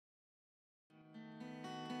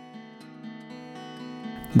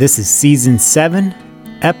This is Season 7,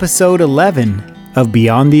 Episode 11 of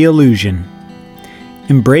Beyond the Illusion,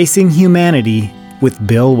 Embracing Humanity with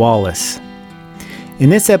Bill Wallace. In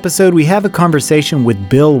this episode, we have a conversation with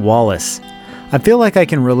Bill Wallace. I feel like I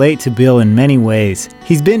can relate to Bill in many ways.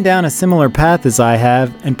 He's been down a similar path as I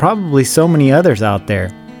have, and probably so many others out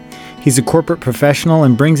there. He's a corporate professional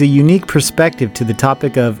and brings a unique perspective to the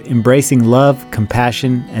topic of embracing love,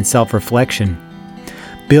 compassion, and self-reflection.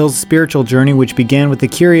 Bill's spiritual journey, which began with a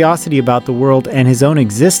curiosity about the world and his own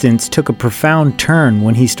existence, took a profound turn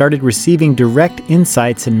when he started receiving direct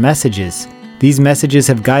insights and messages. These messages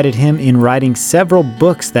have guided him in writing several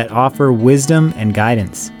books that offer wisdom and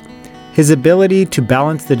guidance. His ability to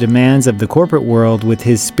balance the demands of the corporate world with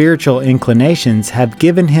his spiritual inclinations have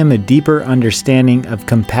given him a deeper understanding of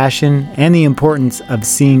compassion and the importance of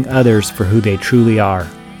seeing others for who they truly are.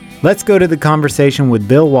 Let's go to the conversation with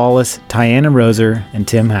Bill Wallace, Tiana Roser, and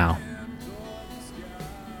Tim Howe.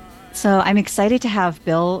 So I'm excited to have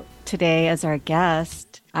Bill today as our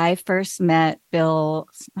guest. I first met Bill,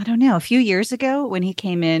 a few years ago when he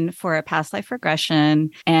came in for a past life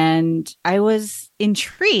regression, and I was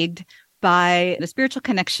intrigued by the spiritual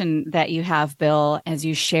connection that you have, Bill, as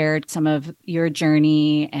you shared some of your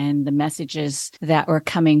journey and the messages that were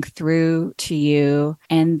coming through to you.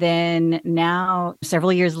 And then now,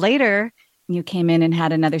 several years later, you came in and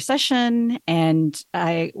had another session, and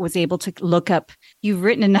I was able to look up, you've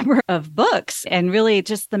written a number of books, and really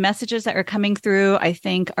just the messages that are coming through, I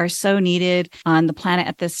think, are so needed on the planet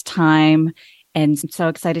at this time. And I'm so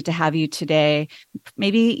excited to have you today.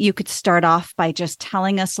 Maybe you could start off by just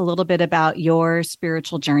telling us a little bit about your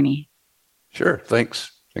spiritual journey. Sure.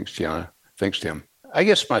 Thanks. Thanks, Tiana. Thanks, Tim. I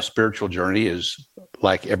guess my spiritual journey is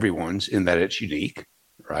like everyone's in that it's unique,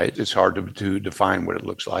 right? It's hard to define what it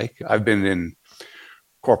looks like. I've been in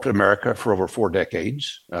corporate America for over 4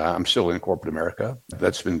 decades. I'm still in corporate America.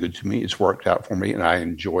 That's been good to me. It's worked out for me, and I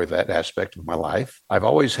enjoy that aspect of my life. I've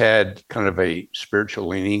always had kind of a spiritual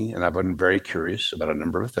leaning, and I've been very curious about a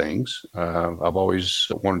number of things. I've always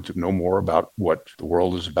wanted to know more about what the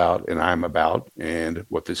world is about and I'm about and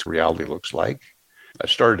what this reality looks like. I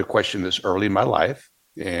started to question this early in my life.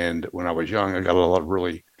 And when I was young, I got a lot of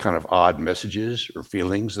really kind of odd messages or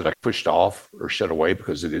feelings that I pushed off or shut away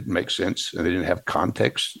because they didn't make sense and they didn't have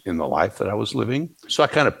context in the life that I was living. So I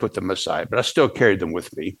kind of put them aside, but I still carried them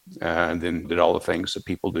with me and then did all the things that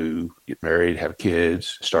people do: get married, have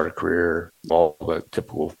kids, start a career, all the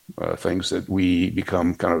typical things that we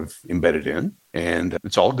become kind of embedded in. And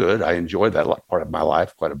it's all good. I enjoyed that part of my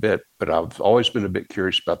life quite a bit, but I've always been a bit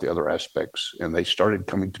curious about the other aspects. And they started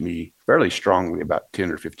coming to me fairly strongly about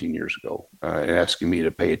 10 or 15 years ago and asking me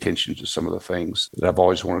to pay attention to some of the things that I've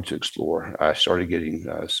always wanted to explore. I started getting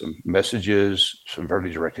some messages, some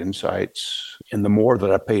very direct insights. And the more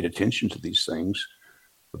that I paid attention to these things,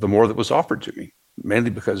 the more that was offered to me. Mainly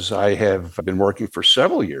because I have been working for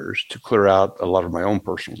several years to clear out a lot of my own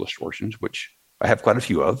personal distortions, which I have quite a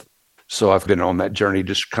few of. So I've been on that journey,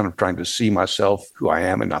 just kind of trying to see myself, who I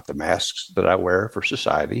am, and not the masks that I wear for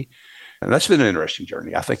society. And that's been an interesting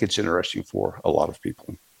journey. I think it's interesting for a lot of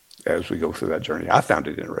people as we go through that journey. I found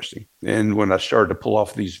it interesting. And when I started to pull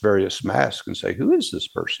off these various masks and say, who is this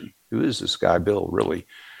person? Who is this guy, Bill, really?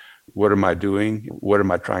 What am I doing? What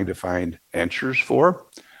am I trying to find answers for?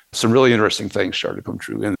 Some really interesting things started to come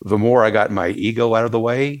true. And the more I got my ego out of the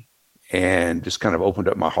way, and just kind of opened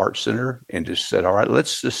up my heart center and just said, all right,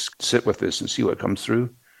 let's just sit with this and see what comes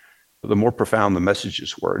through, the more profound the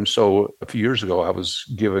messages were. And so a few years ago, I was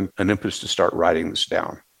given an impetus to start writing this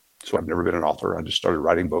down. So I've never been an author. I just started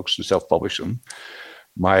writing books and self-published them.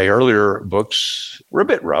 My earlier books were a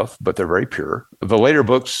bit rough, but they're very pure. The later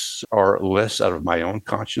books are less out of my own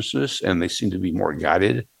consciousness, and they seem to be more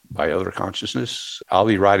guided by other consciousness. I'll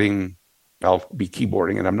be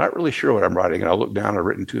keyboarding, and I'm not really sure what I'm writing. And I'll look down, I've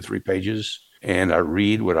written 2 or 3 pages, and I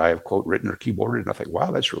read what I have, quote, written or keyboarded, and I think, wow,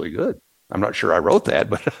 that's really good. I'm not sure I wrote that,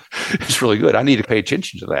 but it's really good. I need to pay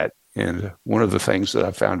attention to that. And one of the things that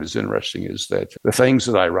I found is interesting is that the things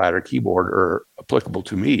that I write or keyboard are applicable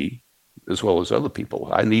to me as well as other people.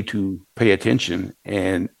 I need to pay attention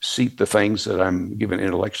and seep the things that I'm given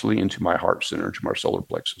intellectually into my heart center, into my solar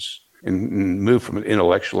plexus, and move from an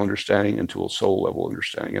intellectual understanding into a soul level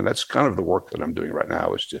understanding. And that's kind of the work that I'm doing right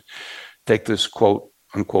now, is to take this quote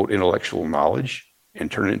unquote intellectual knowledge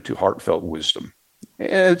and turn it into heartfelt wisdom.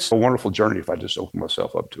 And it's a wonderful journey if I just open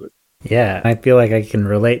myself up to it. Yeah, I feel like I can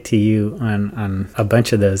relate to you on a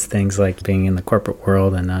bunch of those things, like being in the corporate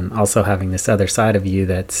world and on also having this other side of you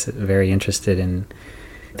that's very interested in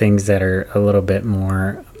things that are a little bit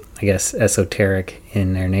more, I guess, esoteric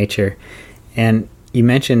in their nature. And you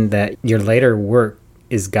mentioned that your later work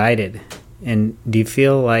is guided And do you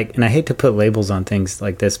feel like, and I hate to put labels on things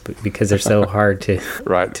like this because they're so hard to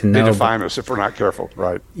right. to know. They define us if we're not careful,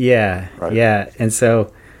 right? Yeah, right. Yeah. And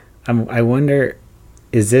so I wonder,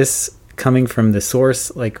 is this coming from the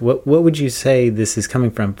source? Like, what would you say this is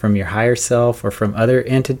coming from your higher self or from other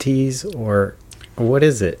entities, or what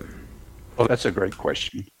is it? Well, that's a great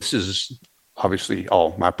question. This is obviously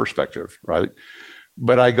all my perspective, right?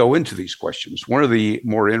 But I go into these questions. One of the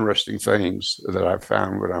more interesting things that I've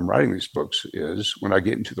found when I'm writing these books is when I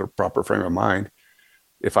get into the proper frame of mind,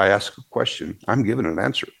 if I ask a question, I'm given an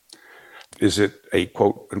answer. Is it a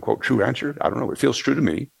quote unquote true answer? I don't know. It feels true to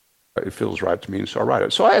me. It feels right to me. And so I write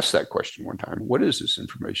it. So I asked that question one time. What is this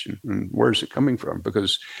information and where is it coming from?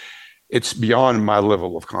 Because it's beyond my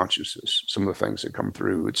level of consciousness. Some of the things that come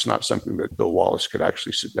through, it's not something that Bill Wallace could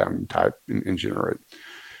actually sit down and type and generate.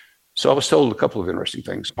 So I was told a couple of interesting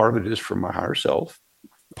things. Part of it is from my higher self.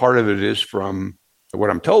 Part of it is from what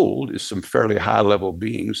I'm told is some fairly high level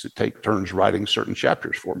beings that take turns writing certain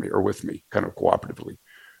chapters for me or with me, kind of cooperatively.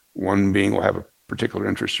 One being will have a particular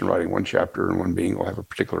interest in writing one chapter, and one being will have a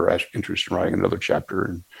particular interest in writing another chapter.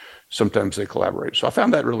 And sometimes they collaborate. So I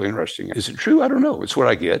found that really interesting. Is it true? I don't know. It's what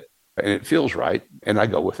I get, and it feels right, and I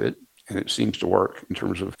go with it. And it seems to work in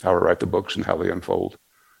terms of how I write the books and how they unfold.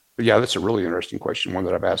 But yeah, that's a really interesting question, one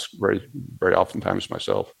that I've asked very, very oftentimes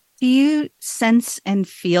myself. Do you sense and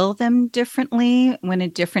feel them differently when a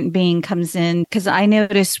different being comes in? Because I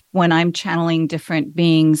notice when I'm channeling different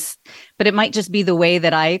beings, but it might just be the way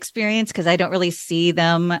that I experience because I don't really see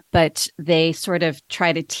them, but they sort of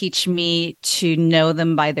try to teach me to know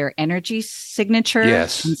them by their energy signature.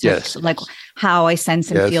 Yes. Like how I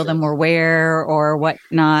sense and feel them or where or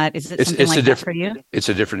whatnot. Is it something like that for you? It's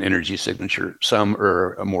a different energy signature. Some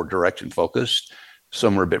are more direct and focused.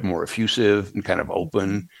 Some are a bit more effusive and kind of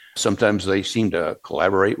open. Sometimes they seem to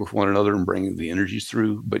collaborate with one another and bring the energies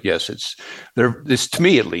through. But yes, this to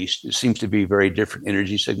me at least, it seems to be very different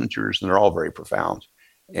energy signatures, and they're all very profound.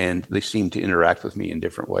 And they seem to interact with me in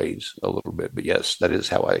different ways a little bit. But yes, that is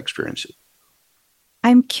how I experience it.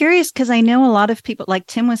 I'm curious because I know a lot of people, like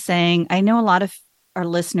Tim was saying, I know a lot of our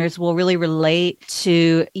listeners will really relate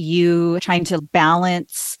to you trying to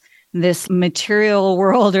balance this material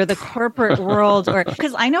world or the corporate world, or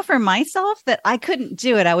because I know for myself that I couldn't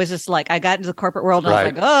do it. I was just like, I got into the corporate world and I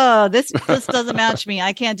was like, oh, this doesn't match me.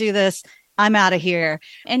 I can't do this. I'm out of here.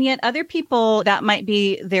 And yet other people, that might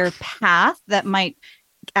be their path, that might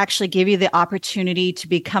actually give you the opportunity to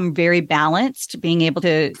become very balanced, being able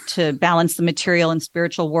to balance the material and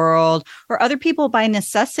spiritual world, or other people by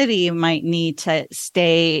necessity might need to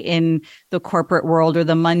stay in the corporate world or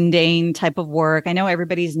the mundane type of work. I know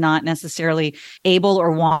everybody's not necessarily able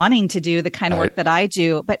or wanting to do the kind of work that I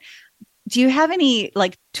do, but do you have any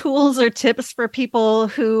like tools or tips for people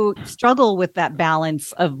who struggle with that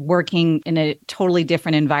balance of working in a totally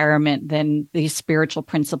different environment than these spiritual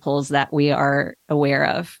principles that we are aware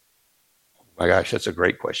of? My gosh, that's a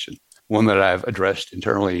great question. One that I've addressed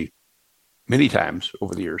internally many times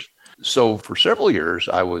over the years. So for several years,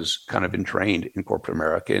 I was kind of entrained in corporate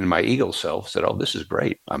America, and my ego self said, oh, this is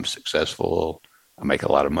great. I'm successful. I make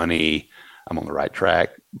a lot of money. I'm on the right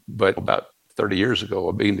track. But about 30 years ago,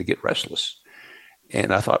 I began to get restless.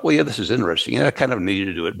 And I thought, well, yeah, this is interesting. And I kind of needed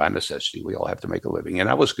to do it by necessity. We all have to make a living. And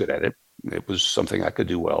I was good at it. It was something I could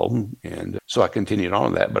do well. And so I continued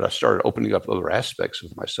on that. But I started opening up other aspects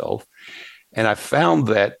of myself. And I found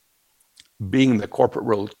that being in the corporate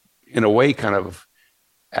world, in a way, kind of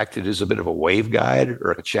acted as a bit of a wave guide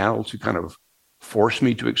or a channel to kind of force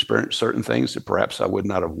me to experience certain things that perhaps I would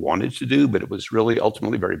not have wanted to do. But it was really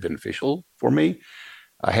ultimately very beneficial for me.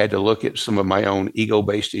 I had to look at some of my own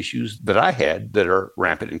ego-based issues that I had that are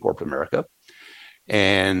rampant in corporate America.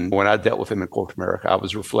 And when I dealt with them in corporate America, I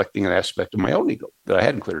was reflecting an aspect of my own ego that I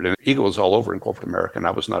hadn't cleared. And ego is all over in corporate America, and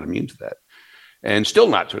I was not immune to that. And still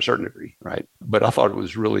not to a certain degree, right? But I thought it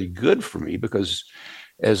was really good for me because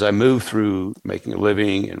as I moved through making a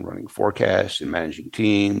living and running forecasts and managing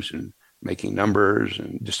teams and making numbers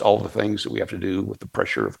and just all the things that we have to do with the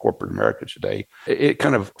pressure of corporate America today, it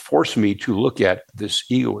kind of forced me to look at this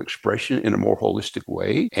ego expression in a more holistic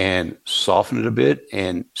way and soften it a bit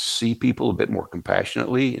and see people a bit more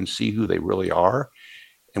compassionately and see who they really are.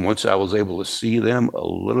 And once I was able to see them a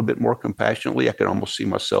little bit more compassionately, I could almost see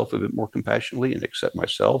myself a bit more compassionately and accept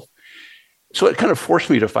myself. So it kind of forced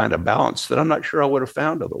me to find a balance that I'm not sure I would have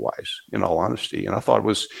found otherwise, in all honesty. And I thought it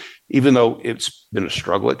was, even though it's been a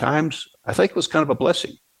struggle at times, I think it was kind of a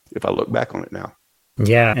blessing if I look back on it now.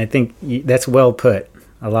 Yeah, I think that's well put.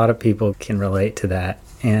 A lot of people can relate to that.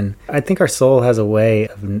 And I think our soul has a way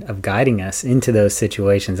of guiding us into those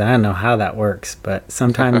situations. I don't know how that works, but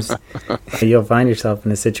sometimes you'll find yourself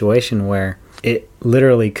in a situation where it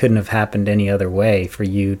literally couldn't have happened any other way for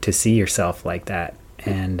you to see yourself like that.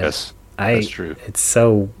 And Yes, that's true. It's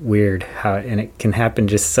so weird how, and it can happen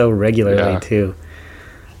just so regularly too.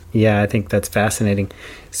 Yeah, I think that's fascinating.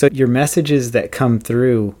 So your messages that come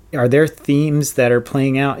through, are there themes that are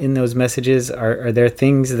playing out in those messages? Are there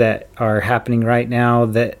things that are happening right now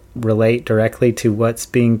that relate directly to what's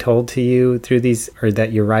being told to you through these, or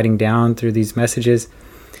that you're writing down through these messages?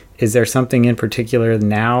 Is there something in particular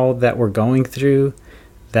now that we're going through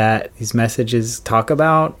that these messages talk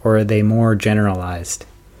about, or are they more generalized?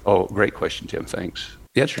 Oh, great question, Tim. Thanks.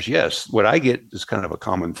 The answer is yes. What I get is kind of a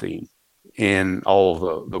common theme in all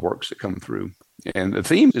of the works that come through. And the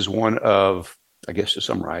theme is one of, I guess to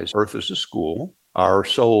summarize, Earth is a school. Our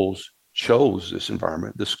souls chose this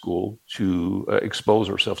environment, this school, to expose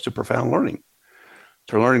ourselves to profound learning,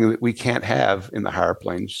 to learning that we can't have in the higher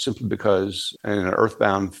planes simply because in an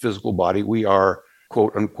earthbound physical body, we are,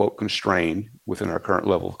 quote unquote, constrained within our current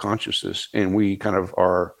level of consciousness. And we kind of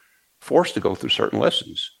are forced to go through certain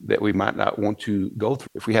lessons that we might not want to go through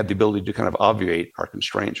if we had the ability to kind of obviate our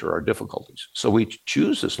constraints or our difficulties. So we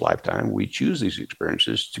choose this lifetime, we choose these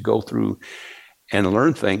experiences to go through and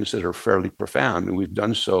learn things that are fairly profound. And we've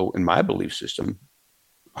done so, in my belief system,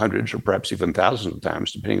 hundreds or perhaps even thousands of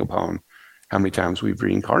times, depending upon how many times we've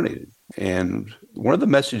reincarnated. And one of the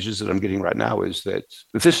messages that I'm getting right now is that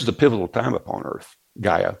this is a pivotal time upon Earth,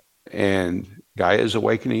 Gaia. And Gaia is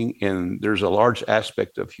awakening, and there's a large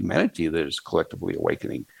aspect of humanity that is collectively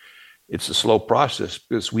awakening. It's a slow process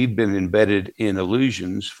because we've been embedded in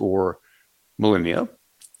illusions for millennia,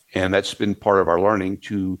 and that's been part of our learning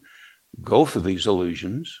to go through these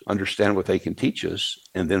illusions, understand what they can teach us,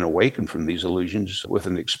 and then awaken from these illusions with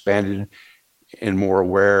an expanded and more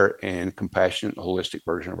aware and compassionate, holistic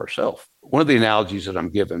version of ourselves. One of the analogies that I'm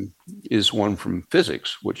given is one from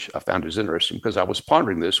physics, which I found is interesting because I was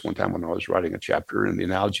pondering this one time when I was writing a chapter, and the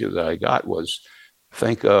analogy that I got was,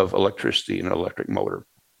 think of electricity in an electric motor.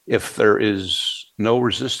 If there is no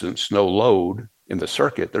resistance, no load in the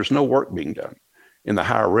circuit, there's no work being done. In the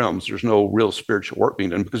higher realms, there's no real spiritual work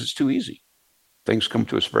being done because it's too easy. Things come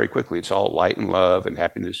to us very quickly. It's all light and love and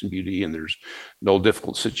happiness and beauty, and there's no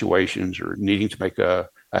difficult situations or needing to make a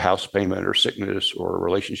house payment or sickness or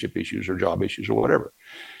relationship issues or job issues or whatever.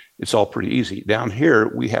 It's all pretty easy. Down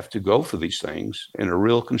here, we have to go through these things in a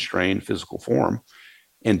real constrained physical form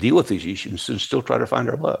and deal with these issues and still try to find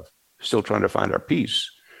our love, still trying to find our peace,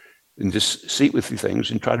 and just sit with these things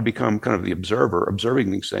and try to become kind of the observer, observing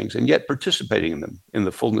these things, and yet participating in them in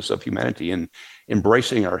the fullness of humanity and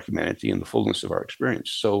embracing our humanity in the fullness of our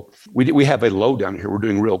experience. So we have a low down here. We're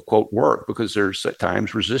doing real, quote, work because there's at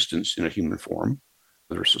times resistance in a human form.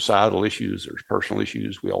 There's societal issues, there's personal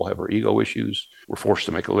issues. We all have our ego issues. We're forced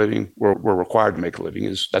to make a living. We're required to make a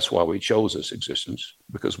living. That's why we chose this existence,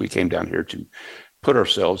 because we came down here to put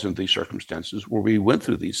ourselves in these circumstances where we went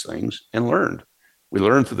through these things and learned. We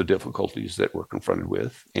learn through the difficulties that we're confronted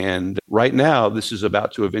with. And right now, this is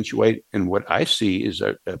about to eventuate. And what I see is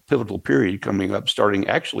a pivotal period coming up, starting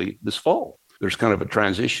actually this fall. There's kind of a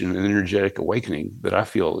transition, an energetic awakening that I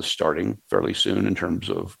feel is starting fairly soon in terms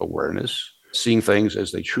of awareness, seeing things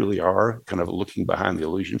as they truly are, kind of looking behind the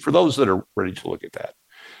illusion for those that are ready to look at that.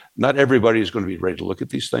 Not everybody is going to be ready to look at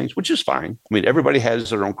these things, which is fine. I mean, everybody has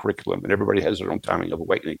their own curriculum and everybody has their own timing of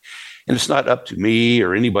awakening. And it's not up to me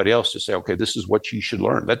or anybody else to say, okay, this is what you should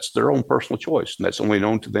learn. That's their own personal choice. And that's only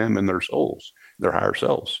known to them and their souls, their higher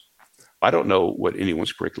selves. I don't know what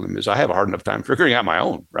anyone's curriculum is. I have a hard enough time figuring out my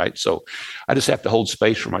own, right? So I just have to hold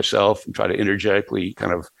space for myself and try to energetically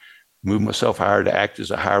kind of move myself higher to act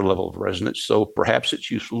as a higher level of resonance. So perhaps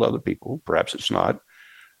it's useful to other people, perhaps it's not.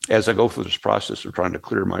 As I go through this process of trying to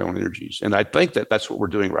clear my own energies. And I think that that's what we're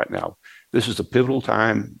doing right now. This is a pivotal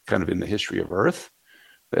time kind of in the history of Earth.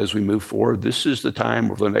 As we move forward, this is the time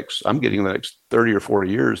of the next 30 or 40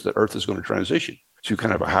 years that Earth is going to transition to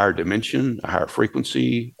kind of a higher dimension, a higher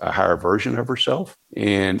frequency, a higher version of herself.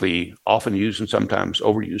 And the often used and sometimes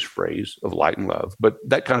overused phrase of light and love. But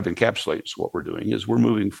that kind of encapsulates what we're doing is we're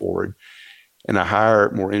moving forward in a higher,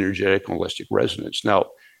 more energetic, holistic resonance. Now,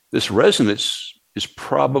 this resonance is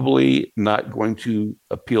probably not going to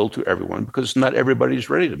appeal to everyone because not everybody's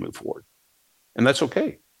ready to move forward. And that's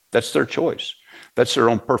okay. That's their choice. That's their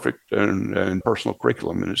own perfect and personal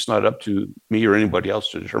curriculum. And it's not up to me or anybody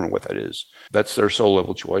else to determine what that is. That's their soul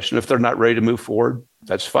level choice. And if they're not ready to move forward,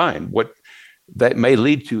 that's fine. What that may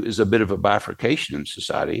lead to is a bit of a bifurcation in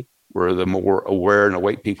society where the more aware and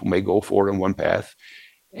awake people may go forward on one path,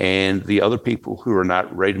 and the other people who are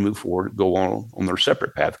not ready to move forward go on their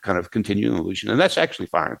separate path, kind of continue the illusion. And that's actually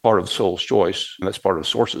fine. Part of the soul's choice, and that's part of the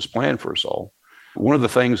source's plan for us all. One of the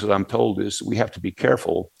things that I'm told is we have to be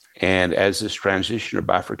careful And as this transition or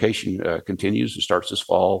bifurcation continues and starts this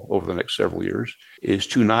fall over the next several years, is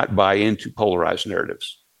to not buy into polarized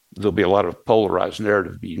narratives. There'll be a lot of polarized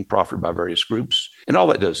narrative being proffered by various groups. And all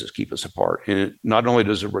that does is keep us apart. And it, not only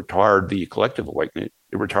does it retard the collective awakening,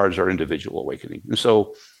 it retards our individual awakening.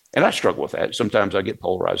 And I struggle with that. Sometimes I get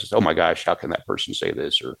polarized. Oh my gosh, how can that person say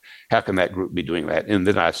this? Or how can that group be doing that? And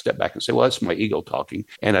then I step back and say, well, that's my ego talking.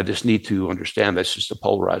 And I just need to understand that's just a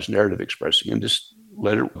polarized narrative expressing, and just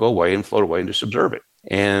let it go away and float away and just observe it.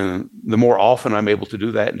 And the more often I'm able to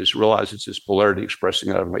do that and just realize it's this polarity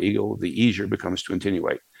expressing out of my ego, the easier it becomes to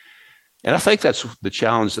attenuate. And I think that's the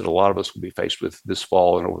challenge that a lot of us will be faced with this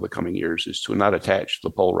fall and over the coming years, is to not attach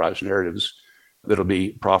the polarized narratives that'll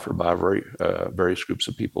be proffered by various groups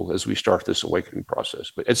of people as we start this awakening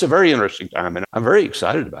process. But it's a very interesting time, and I'm very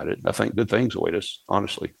excited about it. I think good things await us,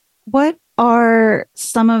 honestly. What are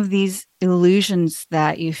some of these illusions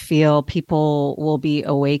that you feel people will be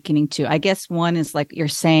awakening to? I guess one is, like you're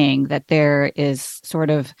saying, that there is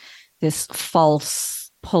sort of this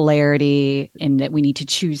false polarity in that we need to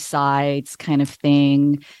choose sides kind of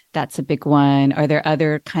thing. That's a big one. Are there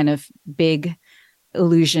other kind of big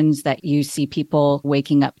illusions that you see people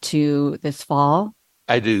waking up to this fall?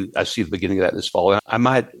 I do. I see the beginning of that this fall. I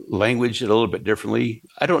might language it a little bit differently.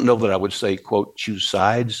 I don't know that I would say, quote, choose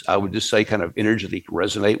sides. I would just say kind of energetically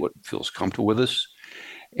resonate what feels comfortable with us.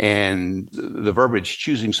 And the verbiage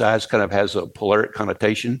choosing sides kind of has a polaric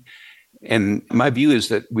connotation. And my view is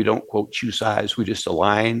that we don't, quote, choose sides. We just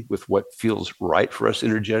align with what feels right for us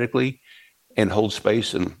energetically and hold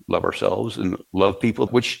space and love ourselves and love people,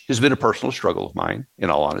 which has been a personal struggle of mine, in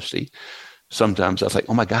all honesty. Sometimes I think,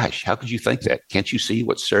 oh my gosh, how could you think that? Can't you see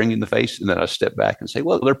what's staring you in the face? And then I step back and say,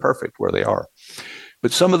 well, they're perfect where they are.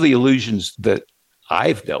 But some of the illusions that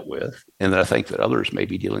I've dealt with, and that I think that others may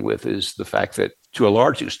be dealing with, is the fact that to a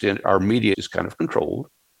large extent, our media is kind of controlled.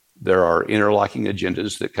 There are interlocking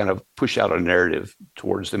agendas that kind of push out a narrative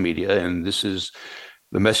towards the media. And this is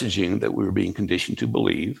the messaging that we were being conditioned to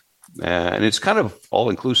believe. And it's kind of all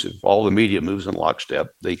inclusive. All the media moves in lockstep.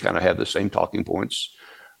 They kind of have the same talking points.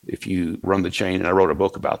 If you run the chain, and I wrote a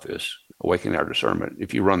book about this, Awakening Our Discernment.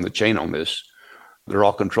 If you run the chain on this, they're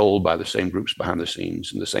all controlled by the same groups behind the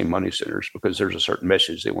scenes and the same money centers, because there's a certain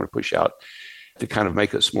message they want to push out to kind of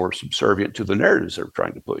make us more subservient to the narratives they're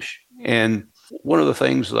trying to push. And one of the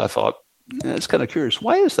things that I thought, it's kind of curious,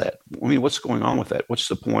 why is that? I mean, what's going on with that? What's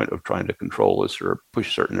the point of trying to control us or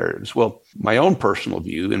push certain narratives? Well, my own personal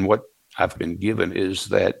view and what I've been given is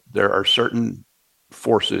that there are certain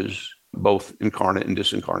forces, both incarnate and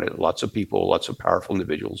disincarnate, lots of people, lots of powerful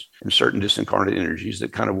individuals, and certain disincarnate energies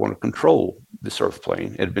that kind of want to control this earth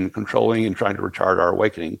plane, had been controlling and trying to retard our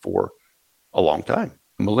awakening for a long time.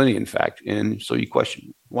 Millennia, in fact. And so you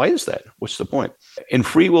question, why is that? What's the point? In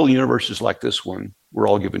free will universes like this one, we're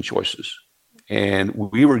all given choices. And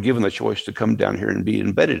we were given the choice to come down here and be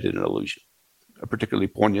embedded in an illusion, a particularly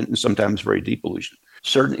poignant and sometimes very deep illusion.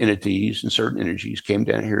 Certain entities and certain energies came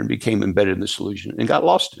down here and became embedded in this illusion and got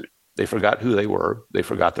lost in it. They forgot who they were. They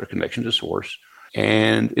forgot their connection to source.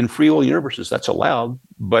 And in free will universes, that's allowed,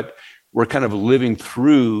 but we're kind of living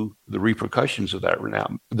through the repercussions of that right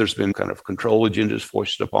now. There's been kind of control agendas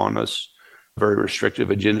foisted upon us, very restrictive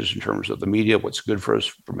agendas in terms of the media, what's good for us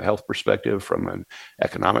from a health perspective, from an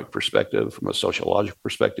economic perspective, from a sociological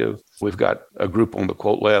perspective. We've got a group on the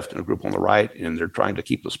quote left and a group on the right, and they're trying to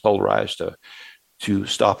keep us polarized to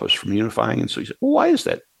stop us from unifying. And so you say, well, why is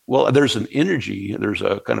that? Well, there's an energy, there's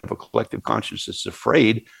a kind of a collective consciousness that's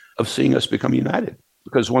afraid of seeing us become united.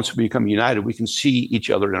 Because once we become united, we can see each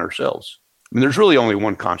other in ourselves. I mean, there's really only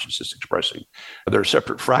one consciousness expressing. There are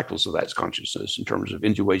separate fractals of that consciousness in terms of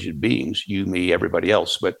individuated beings, you, me, everybody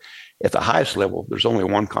else. But at the highest level, there's only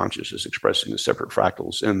one consciousness expressing the separate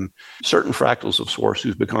fractals. And certain fractals of source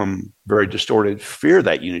who've become very distorted fear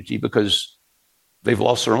that unity because they've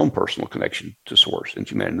lost their own personal connection to source and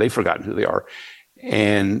humanity. They've forgotten who they are.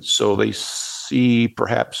 And so they see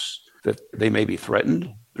perhaps that they may be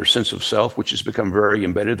threatened. Their sense of self, which has become very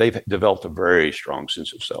embedded, they've developed a very strong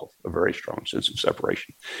sense of self, a very strong sense of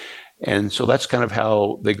separation. And so that's kind of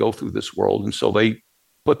how they go through this world. And so they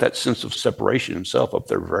put that sense of separation himself up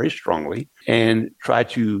there very strongly and try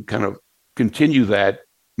to kind of continue that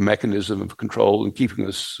mechanism of control and keeping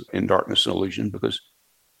us in darkness and illusion because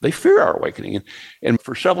they fear our awakening. And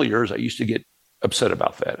for several years, I used to get upset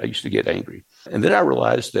about that. I used to get angry. And then I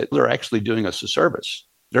realized that they're actually doing us a service.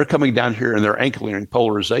 They're coming down here and they're anchoring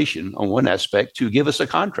polarization on one aspect to give us a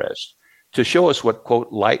contrast, to show us what,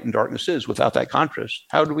 quote, light and darkness is. Without that contrast,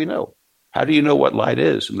 how do we know? How do you know what light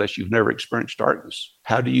is unless you've never experienced darkness?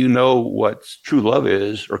 How do you know what true love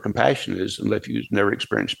is or compassion is unless you've never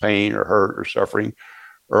experienced pain or hurt or suffering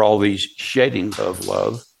are all these shadings of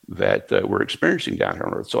love that we're experiencing down here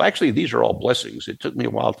on earth. So actually, these are all blessings. It took me a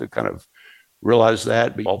while to kind of realize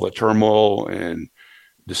that, all the turmoil and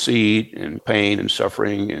deceit and pain and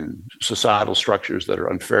suffering and societal structures that are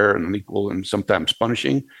unfair and unequal and sometimes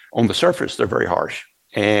punishing. On the surface, they're very harsh.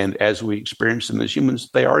 And as we experience them as humans,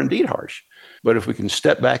 they are indeed harsh. But if we can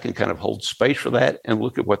step back and kind of hold space for that and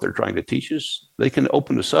look at what they're trying to teach us, they can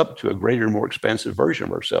open us up to a greater, more expansive version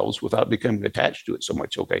of ourselves without becoming attached to it so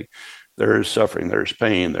much. Okay, there is suffering, there's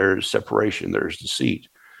pain, there's separation, there's deceit.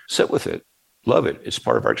 Sit with it. Love it. It's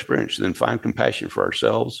part of our experience. And then find compassion for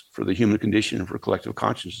ourselves, for the human condition, and for collective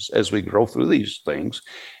consciousness as we grow through these things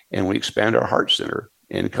and we expand our heart center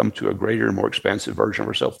and come to a greater, more expansive version of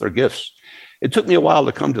ourselves. They're gifts. It took me a while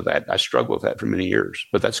to come to that. I struggled with that for many years,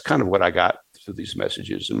 but that's kind of what I got through these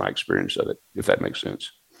messages and my experience of it, if that makes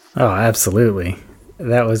sense. Oh, absolutely.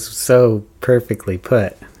 That was so perfectly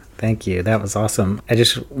put. Thank you. That was awesome. I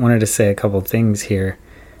just wanted to say a couple of things here.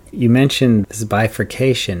 You mentioned this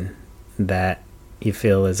bifurcation that you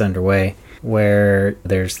feel is underway, where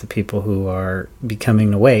there's the people who are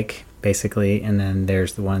becoming awake, basically, and then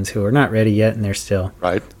there's the ones who are not ready yet, and they're still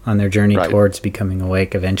on their journey towards becoming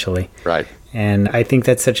awake eventually. Right. And I think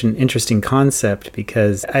that's such an interesting concept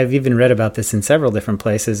because I've even read about this in several different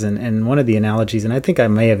places. And one of the analogies, and I think I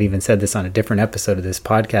may have even said this on a different episode of this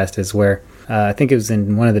podcast, is where I think it was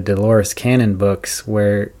in one of the Dolores Cannon books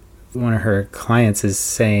where one of her clients is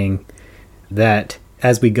saying that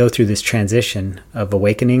as we go through this transition of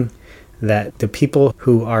awakening, that the people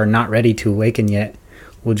who are not ready to awaken yet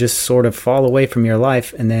will just sort of fall away from your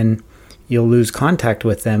life, and then you'll lose contact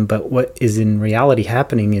with them. But what is in reality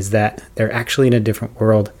happening is that they're actually in a different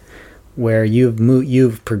world where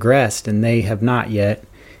you've progressed and they have not yet.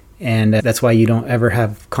 And that's why you don't ever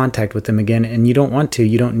have contact with them again. And you don't want to,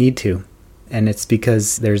 you don't need to. And it's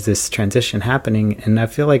because there's this transition happening. And I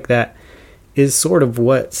feel like that is sort of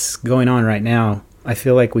what's going on right now. I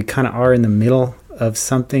feel like we kind of are in the middle of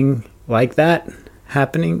something like that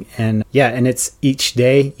happening. And and it's each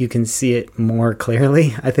day you can see it more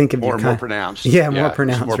clearly. I think more pronounced.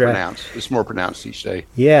 More pronounced. It's more pronounced each day.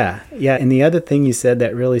 Yeah. And the other thing you said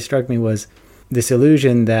that really struck me was this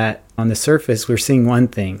illusion that on the surface we're seeing one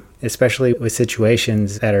thing, especially with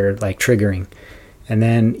situations that are like triggering. And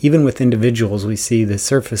then even with individuals, we see the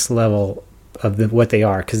surface level of what they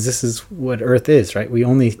are, because this is what Earth is, right? We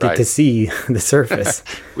only get to see the surface.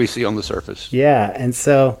 We see on the surface. Yeah. And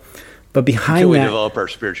so, but behind until we that, develop our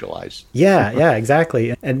spiritual eyes. Yeah,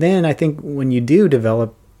 exactly. And then I think when you do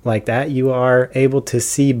develop like that, you are able to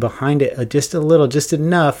see behind it just a little, just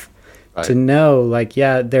enough to know, like,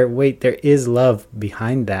 there is love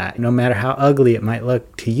behind that. No matter how ugly it might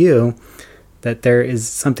look to you, that there is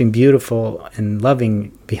something beautiful and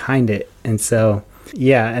loving behind it. And so,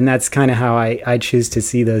 and that's kind of how I choose to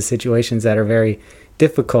see those situations that are very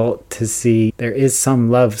difficult to see. There is some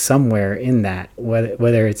love somewhere in that,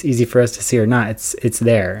 whether it's easy for us to see or not. It's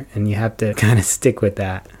there, and you have to kind of stick with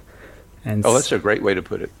that. And that's a great way to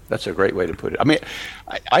put it. I mean,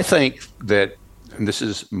 I think that, and this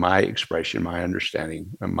is my expression, my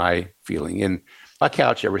understanding, and my feeling, and I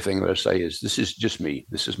couch everything that I say is, this is just me.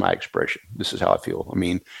 This is my expression. This is how I feel. I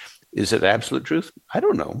mean, is it absolute truth? I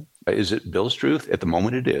don't know. Is it Bill's truth? At the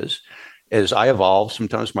moment it is. As I evolve,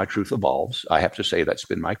 sometimes my truth evolves. I have to say that's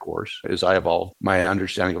been my course. As I evolve, my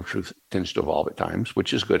understanding of truth tends to evolve at times,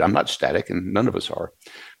 which is good. I'm not static, and none of us are.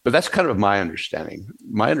 But that's kind of my understanding.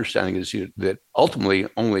 My understanding is that ultimately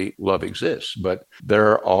only love exists, but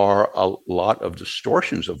there are a lot of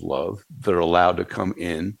distortions of love that are allowed to come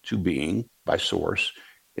into being by source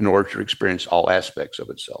in order to experience all aspects of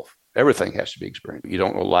itself. Everything has to be experienced. You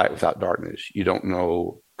don't know light without darkness. You don't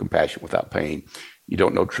know compassion without pain. You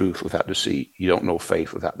don't know truth without deceit. You don't know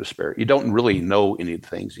faith without despair. You don't really know any of the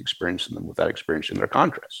things, experiencing them without experiencing their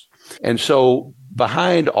contrasts. And so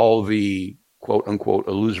behind all the quote unquote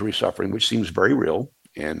illusory suffering, which seems very real,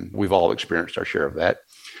 and we've all experienced our share of that,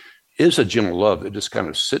 is a gentle love that just kind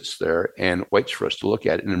of sits there and waits for us to look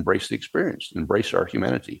at it and embrace the experience, embrace our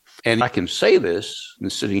humanity. And I can say this and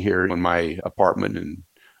sitting here in my apartment in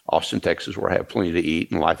Austin, Texas, where I have plenty to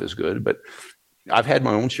eat and life is good, but I've had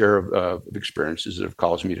my own share of experiences that have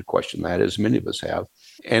caused me to question that, as many of us have.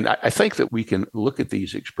 And I think that we can look at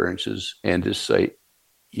these experiences and just say,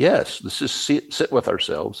 yes, let's just sit with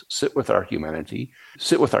ourselves, sit with our humanity,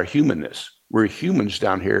 sit with our humanness. We're humans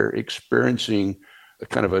down here experiencing a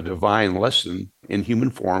kind of a divine lesson in human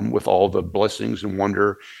form with all the blessings and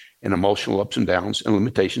wonder and emotional ups and downs and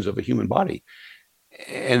limitations of a human body.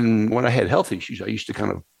 And when I had health issues, I used to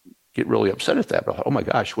kind of get really upset at that. But, oh my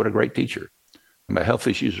gosh, what a great teacher. My health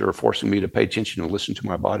issues are forcing me to pay attention and listen to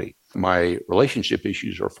my body. My relationship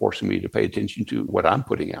issues are forcing me to pay attention to what I'm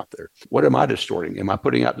putting out there. What am I distorting? Am I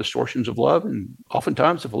putting out distortions of love? And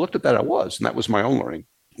oftentimes, if I looked at that, I was. And that was my own learning.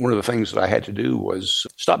 One of the things that I had to do was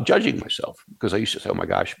stop judging myself, because I used to say, oh my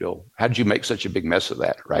gosh, Bill, how did you make such a big mess of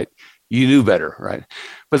that, right? You knew better, right?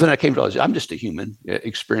 But then I came to realize I'm just a human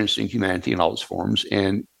experiencing humanity in all its forms,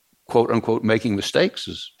 and quote unquote, making mistakes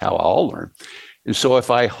is how I all learn. And so if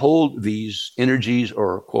I hold these energies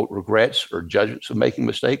or quote regrets or judgments of making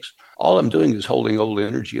mistakes, all I'm doing is holding old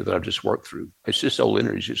energy that I've just worked through. It's just old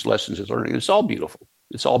energy, it's lessons, it's learning. It's all beautiful.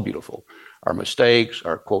 It's all beautiful. Our mistakes,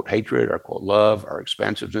 our quote hatred, our quote love, our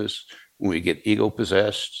expansiveness, when we get ego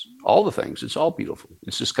possessed, all the things, it's all beautiful.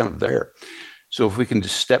 It's just kind of there. So if we can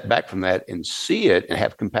just step back from that and see it and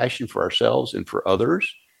have compassion for ourselves and for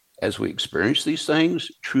others as we experience these things,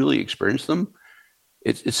 truly experience them,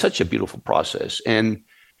 it's such a beautiful process. And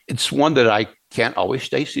it's one that I can't always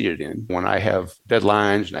stay seated in. When I have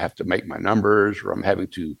deadlines and I have to make my numbers, or I'm having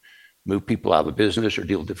to move people out of the business or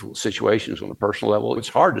deal with difficult situations on a personal level, it's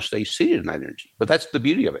hard to stay seated in that energy. But that's the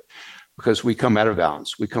beauty of it, because we come out of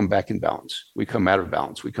balance, we come back in balance, we come out of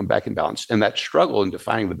balance, we come back in balance. And that struggle in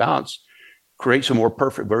defining the balance creates a more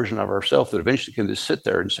perfect version of ourselves that eventually can just sit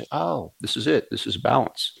there and say, oh, this is it. This is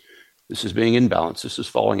balance. This is being in balance. This is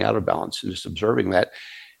falling out of balance, and just observing that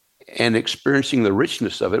and experiencing the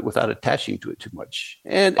richness of it without attaching to it too much.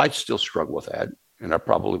 And I still struggle with that, and I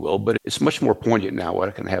probably will, but it's much more poignant now when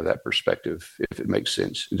I can have that perspective, if it makes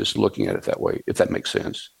sense, and just looking at it that way, if that makes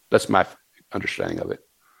sense. That's my understanding of it.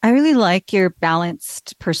 I really like your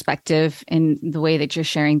balanced perspective in the way that you're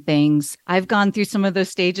sharing things. I've gone through some of those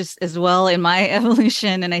stages as well in my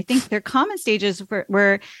evolution. And I think they're common stages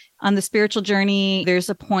where on the spiritual journey, there's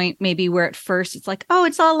a point maybe where at first it's like, oh,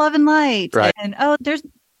 it's all love and light. Right. And oh, there's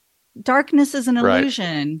darkness is an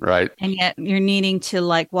illusion. Right. And yet you're needing to,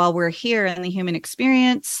 like, while we're here in the human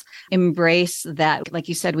experience, embrace that. Like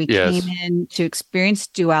you said, we came in to experience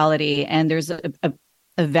duality, and there's a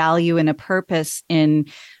value and a purpose in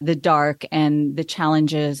the dark and the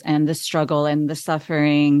challenges and the struggle and the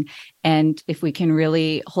suffering. And if we can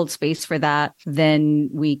really hold space for that, then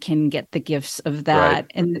we can get the gifts of that.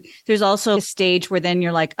 Right. And there's also a stage where then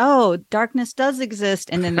you're like, oh, darkness does exist.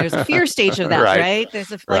 And then there's a fear stage of that, right?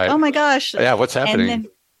 There's like, oh my gosh. Yeah, what's happening?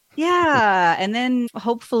 And then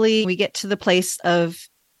hopefully we get to the place of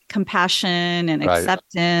compassion and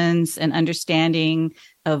acceptance and understanding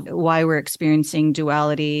of why we're experiencing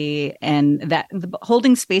duality, and that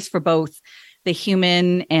holding space for both the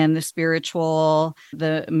human and the spiritual,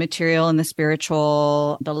 the material and the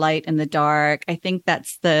spiritual, the light and the dark. I think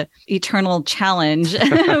that's the eternal challenge.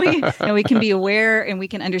 we can be aware and we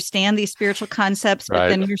can understand these spiritual concepts, but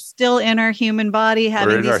then you're still in our human body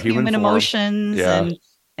having these human emotions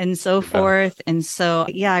and so forth. And so,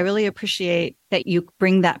 I really appreciate that you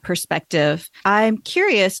bring that perspective. I'm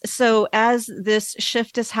curious. So as this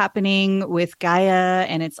shift is happening with Gaia,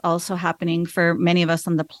 and it's also happening for many of us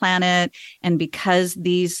on the planet, and because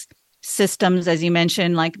these systems, as you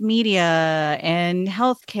mentioned, like media and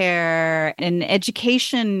healthcare and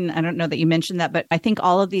education, I don't know that you mentioned that, but I think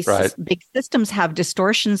all of these big systems have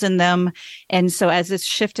distortions in them. And so as this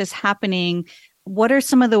shift is happening, what are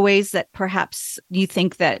some of the ways that perhaps you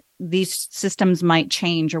think that these systems might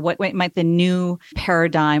change, or what might the new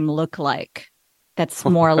paradigm look like that's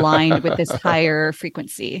more aligned with this higher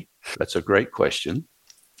frequency? That's a great question.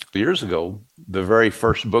 Years ago, the very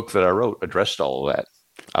first book that I wrote addressed all of that.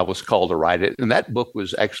 I was called to write it. And that book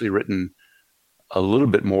was actually written a little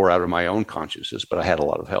bit more out of my own consciousness, but I had a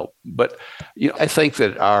lot of help. But I think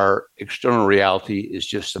that our external reality is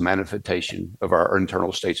just a manifestation of our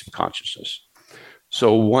internal states of consciousness.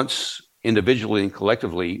 So once individually and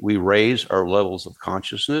collectively we raise our levels of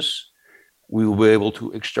consciousness, we will be able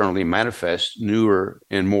to externally manifest newer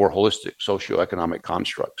and more holistic socioeconomic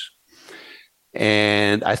constructs.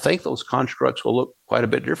 And I think those constructs will look quite a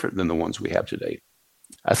bit different than the ones we have today.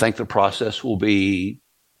 I think the process will be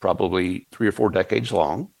probably 3 or 4 decades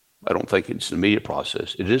long. I don't think it's an immediate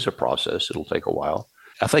process. It is a process. It'll take a while.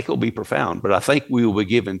 I think it'll be profound, but I think we will be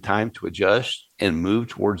given time to adjust and move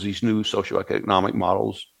towards these new socioeconomic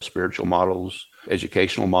models, spiritual models,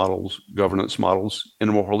 educational models, governance models in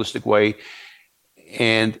a more holistic way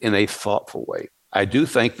and in a thoughtful way. I do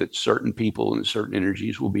think that certain people and certain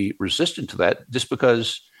energies will be resistant to that just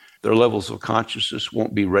because their levels of consciousness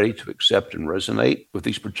won't be ready to accept and resonate with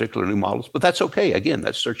these particular new models, but that's okay. Again,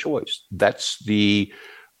 that's their choice. That's the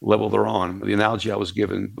level they're on. The analogy I was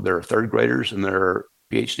given, there are third graders and there are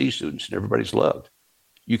PhD students, and everybody's loved.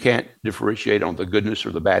 You can't differentiate on the goodness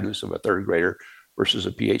or the badness of a third grader versus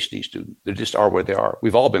a PhD student. They just are where they are.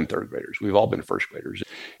 We've all been third graders. We've all been first graders.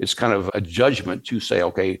 It's kind of a judgment to say,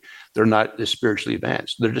 okay, they're not as spiritually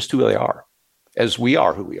advanced. They're just who they are, as we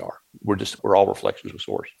are who we are. We're all reflections of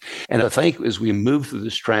Source. And I think as we move through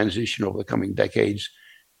this transition over the coming decades,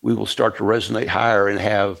 we will start to resonate higher and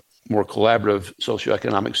have more collaborative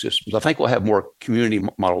socioeconomic systems. I think we'll have more community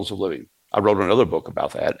models of living. I wrote another book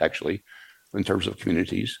about that, actually, in terms of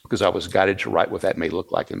communities, because I was guided to write what that may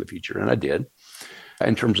look like in the future, and I did.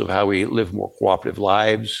 In terms of how we live more cooperative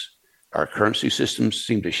lives, our currency systems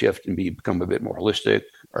seem to shift and become a bit more holistic.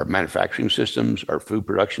 Our manufacturing systems, our food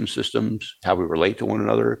production systems, how we relate to one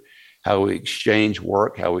another, how we exchange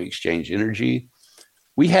work, how we exchange energy.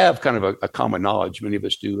 We have kind of a common knowledge, many of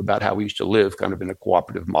us do, about how we used to live kind of in a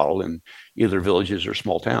cooperative model in either villages or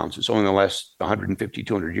small towns. It's only in the last 150,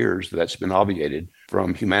 200 years that's been obviated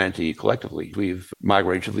from humanity collectively. We've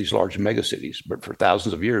migrated to these large megacities, but for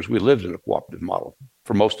thousands of years, we lived in a cooperative model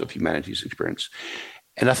for most of humanity's experience.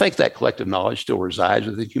 And I think that collective knowledge still resides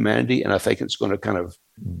within humanity, and I think it's going to kind of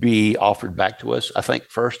be offered back to us. I think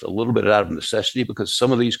first a little bit out of necessity, because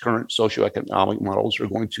some of these current socioeconomic models are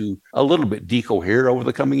going to a little bit decohere over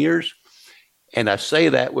the coming years. And I say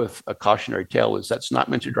that with a cautionary tale, is that's not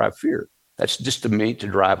meant to drive fear. That's just meant to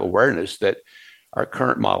drive awareness that our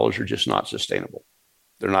current models are just not sustainable.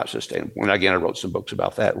 They're not sustainable. And again, I wrote some books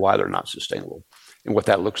about that, why they're not sustainable, and what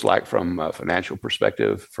that looks like from a financial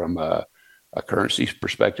perspective, from a currency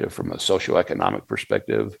perspective, from a socioeconomic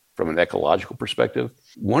perspective, from an ecological perspective.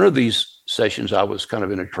 One of these sessions, I was kind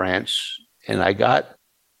of in a trance, and I got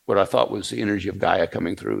what I thought was the energy of Gaia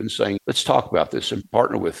coming through and saying, let's talk about this and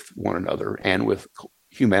partner with one another and with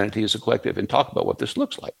humanity as a collective and talk about what this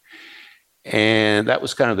looks like. And that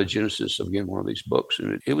was kind of the genesis of, again, one of these books.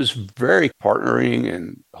 And it was very partnering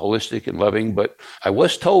and holistic and loving. But I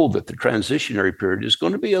was told that the transitionary period is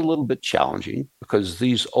going to be a little bit challenging because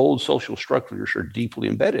these old social structures are deeply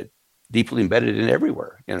embedded in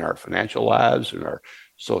everywhere, in our financial lives, in our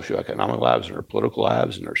socioeconomic lives, in our political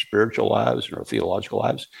lives, in our spiritual lives, in our theological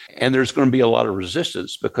lives. And there's going to be a lot of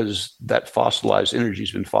resistance because that fossilized energy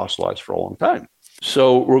has been fossilized for a long time.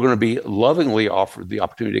 So we're going to be lovingly offered the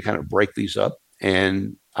opportunity to kind of break these up.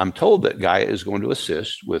 And I'm told that Gaia is going to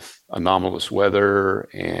assist with anomalous weather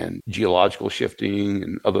and geological shifting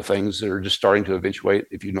and other things that are just starting to eventuate,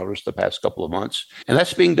 if you notice, the past couple of months. And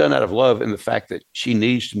that's being done out of love and the fact that she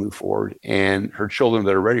needs to move forward, and her children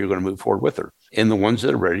that are ready are going to move forward with her. And the ones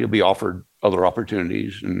that are ready will be offered other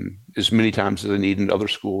opportunities and as many times as they need in other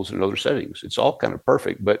schools and other settings. It's all kind of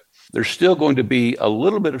perfect, but there's still going to be a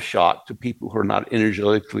little bit of shock to people who are not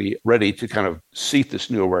energetically ready to kind of seek this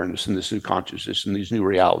new awareness and this new consciousness and these new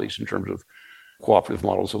realities in terms of cooperative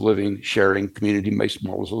models of living, sharing, community-based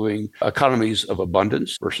models of living, economies of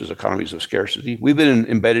abundance versus economies of scarcity. We've been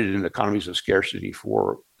embedded in economies of scarcity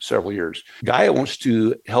for several years. Gaia wants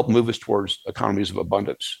to help move us towards economies of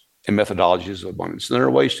abundance and methodologies of abundance. And there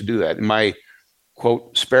are ways to do that. In my,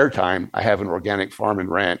 quote, spare time, I have an organic farm and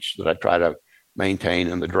ranch that I try to maintain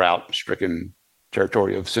in the drought-stricken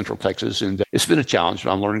territory of Central Texas. And it's been a challenge.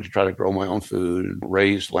 I'm learning to try to grow my own food and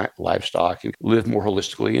raise livestock and live more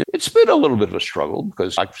holistically. And it's been a little bit of a struggle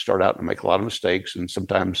because I start out and make a lot of mistakes. And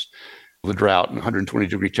sometimes the drought and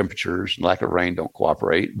 120-degree temperatures and lack of rain don't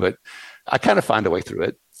cooperate. But I kind of find a way through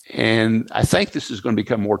it. And I think this is going to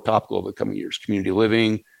become more topical over the coming years. Community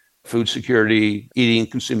living, food security, eating,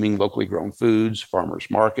 consuming locally grown foods, farmers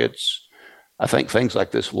markets. I think things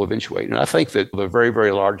like this will eventuate. And I think that the very,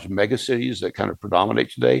 very large mega cities that kind of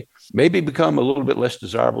predominate today maybe become a little bit less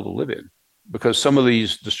desirable to live in because some of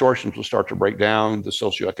these distortions will start to break down. The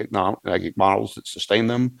socioeconomic models that sustain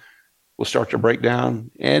them will start to break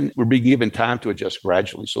down. And we're being given time to adjust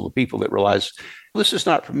gradually. So the people that realize, this is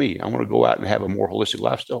not for me, I want to go out and have a more holistic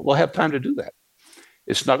lifestyle, will have time to do that.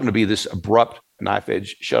 It's not going to be this abrupt knife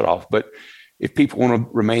edge shut off. But if people want to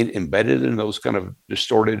remain embedded in those kind of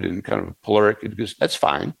distorted and kind of polaric, that's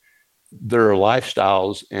fine. Their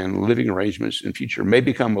lifestyles and living arrangements in future may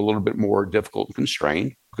become a little bit more difficult and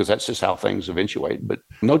constrained because that's just how things eventuate. But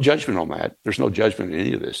no judgment on that. There's no judgment in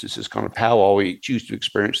any of this. This is kind of how all we choose to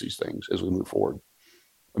experience these things as we move forward.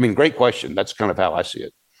 I mean, great question. That's kind of how I see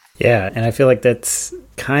it. Yeah, and I feel like that's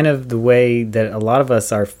kind of the way that a lot of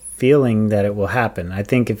us are feeling that it will happen. I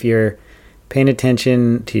think if you're paying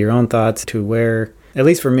attention to your own thoughts, to where, at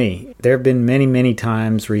least for me, there have been many, many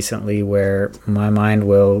times recently where my mind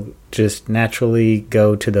will just naturally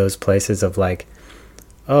go to those places of like,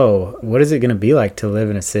 oh, what is it going to be like to live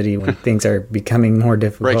in a city when things are becoming more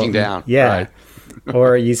difficult? Breaking down. Yeah. Right.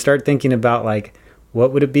 Or you start thinking about like,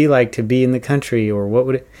 what would it be like to be in the country, or what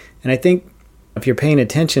would it, and I think if you're paying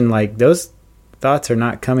attention, like those thoughts are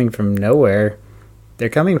not coming from nowhere. they're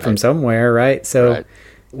coming from somewhere, right? So Right.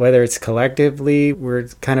 whether it's collectively, we're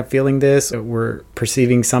kind of feeling this, or we're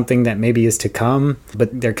perceiving something that maybe is to come,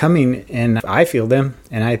 but they're coming and I feel them.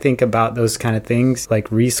 And I think about those kind of things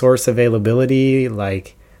like resource availability,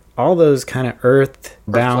 like all those kind of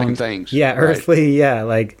earthbound things. Yeah, right. earthly, yeah,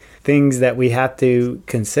 like things that we have to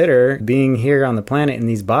consider being here on the planet in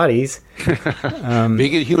these bodies.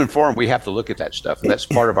 Being in human form, we have to look at that stuff. And that's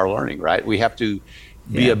part of our learning, right? We have to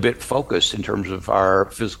be a bit focused in terms of our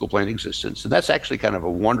physical plane existence. And that's actually kind of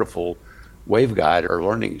a wonderful waveguide or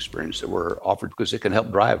learning experience that we're offered, because it can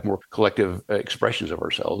help drive more collective expressions of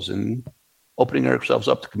ourselves and opening ourselves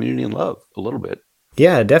up to community and love a little bit.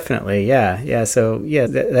 Yeah, definitely. Yeah. So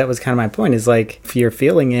that was kind of my point, is like, if you're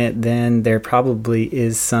feeling it, then there probably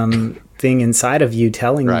is something inside of you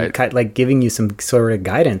telling you, like giving you some sort of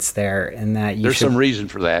guidance there, and that you there's some reason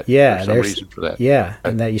for that. Yeah. There's some reason for that. Yeah.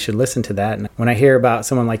 And that you should listen to that. And when I hear about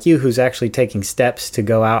someone like you who's actually taking steps to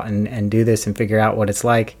go out and do this and figure out what it's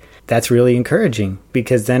like, that's really encouraging,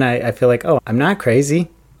 because then I feel like, oh, I'm not crazy.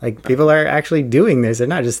 Like, people are actually doing this. They're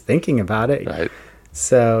not just thinking about it. Right.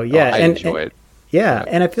 So, yeah. I enjoy it. Yeah,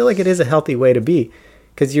 and I feel like it is a healthy way to be,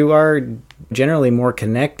 because you are generally more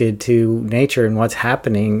connected to nature and what's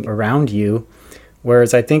happening around you.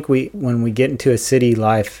 Whereas I think when we get into a city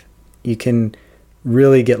life, you can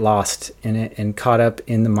really get lost in it and caught up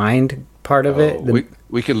in the mind part of it.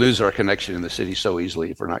 We can lose our connection in the city so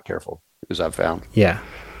easily if we're not careful, as I've found. Yeah.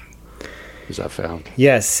 As I've found.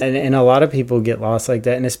 Yes, and a lot of people get lost like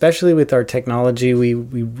that. And especially with our technology, we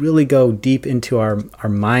really go deep into our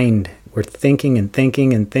mind. We're thinking and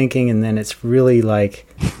thinking and thinking, and then it's really like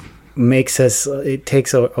it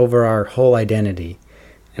takes over our whole identity.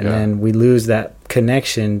 And then we lose that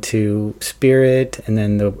connection to spirit, and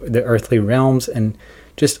then the earthly realms, and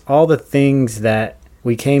just all the things that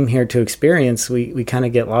we came here to experience. We kind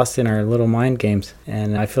of get lost in our little mind games.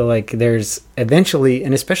 And I feel like there's eventually,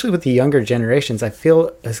 and especially with the younger generations, I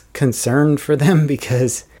feel concerned for them,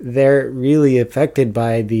 because they're really affected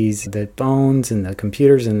by the phones and the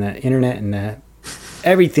computers and the internet and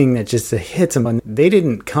everything that just hits them. And they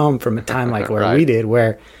didn't come from a time like where we did,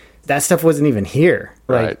 where that stuff wasn't even here.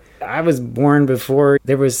 Like, I was born before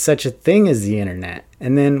there was such a thing as the internet.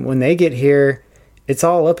 And then when they get here, it's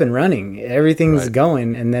all up and running. Everything's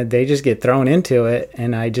going, and that they just get thrown into it.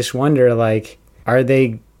 And I just wonder, like, are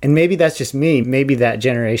they, and maybe that's just me, maybe that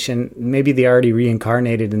generation, maybe they already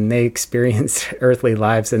reincarnated and they experienced earthly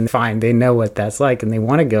lives, and fine, they know what that's like and they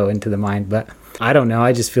want to go into the mind. But I don't know.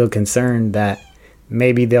 I just feel concerned that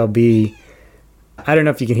maybe they'll be, I don't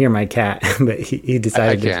know if you can hear my cat, but he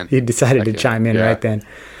decided to chime in right then.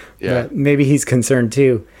 Yeah. But maybe he's concerned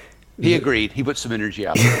too. He agreed. He put some energy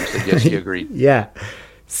out there. He said, yes, he agreed. Yeah.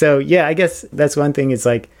 So, yeah, I guess that's one thing. It's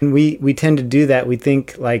like we tend to do that. We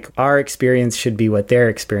think like our experience should be what their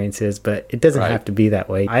experience is, but it doesn't have to be that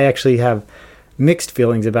way. I actually have mixed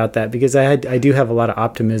feelings about that, because I do have a lot of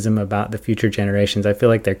optimism about the future generations. I feel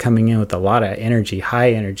like they're coming in with a lot of energy,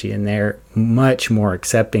 high energy, and they're much more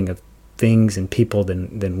accepting of things and people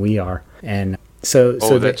than we are. And so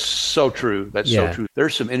that's so true. That's so true.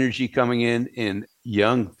 There's some energy coming in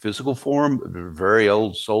young physical form, very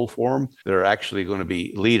old soul form. They're actually going to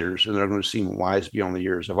be leaders, and they're going to seem wise beyond the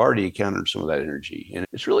years. I've already encountered some of that energy, and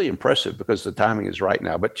it's really impressive because the timing is right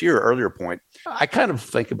now. But to your earlier point, I kind of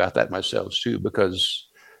think about that myself too, because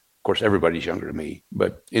of course everybody's younger than me,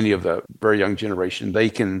 but any of the very young generation, they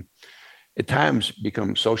can at times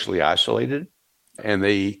become socially isolated, and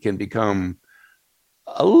they can become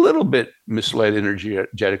a little bit misled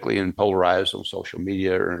energetically and polarized on social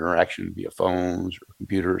media or interaction via phones or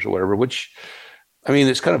computers or whatever, which, I mean,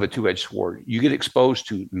 it's kind of a two-edged sword. You get exposed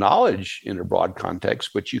to knowledge in a broad context,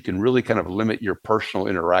 but you can really kind of limit your personal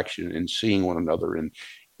interaction in seeing one another and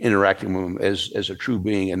interacting with them as a true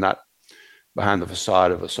being, and not behind the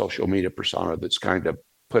facade of a social media persona that's kind of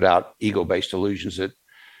put out ego-based illusions that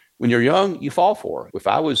when you're young, you fall for. If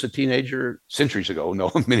I was a teenager centuries ago,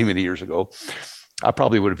 no, many, many years ago, I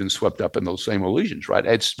probably would have been swept up in those same illusions, right?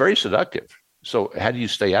 It's very seductive. So how do you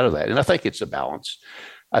stay out of that? And I think it's a balance.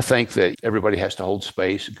 I think that everybody has to hold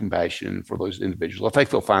space and compassion for those individuals. I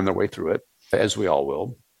think they'll find their way through it, as we all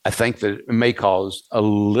will. I think that it may cause a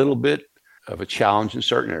little bit of a challenge in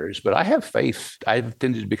certain areas, but I have faith. I've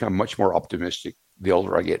tended to become much more optimistic the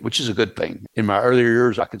older I get, which is a good thing. In my earlier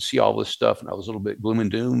years, I could see all this stuff and I was a little bit gloom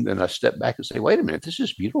and doom. Then I stepped back and say, wait a minute, this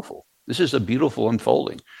is beautiful. This is a beautiful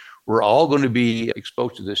unfolding. We're all going to be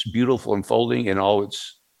exposed to this beautiful unfolding in all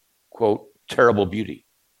its, quote, terrible beauty.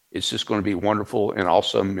 It's just going to be wonderful and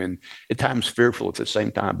awesome and at times fearful at the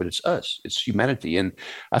same time, but it's us, it's humanity. And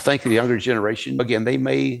I think the younger generation, again, they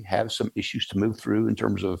may have some issues to move through in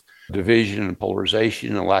terms of division and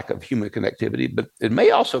polarization and lack of human connectivity, but it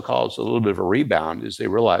may also cause a little bit of a rebound as they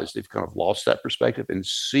realize they've kind of lost that perspective and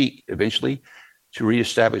seek eventually to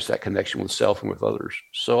reestablish that connection with self and with others.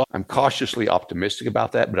 So I'm cautiously optimistic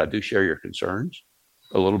about that, but I do share your concerns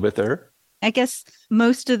a little bit there. I guess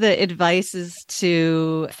most of the advice is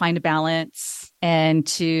to find a balance and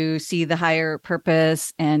to see the higher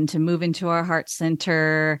purpose and to move into our heart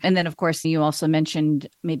center. And then, of course, you also mentioned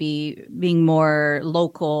maybe being more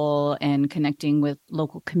local and connecting with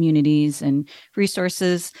local communities and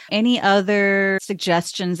resources. Any other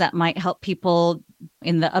suggestions that might help people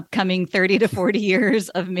in the upcoming 30 to 40 years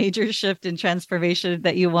of major shift and transformation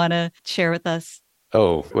that you want to share with us?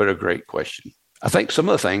 Oh, what a great question. I think some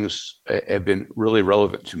of the things have been really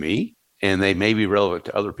relevant to me, and they may be relevant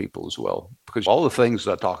to other people as well, because all the things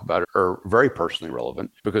that I talk about are very personally relevant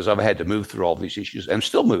because I've had to move through all these issues and I'm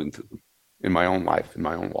still moving through them in my own life, in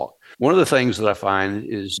my own walk. One of the things that I find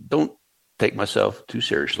is don't take myself too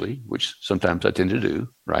seriously, which sometimes I tend to do,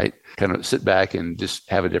 right? Kind of sit back and just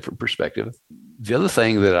have a different perspective. The other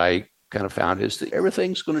thing that I kind of found is that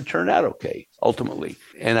everything's going to turn out okay, ultimately.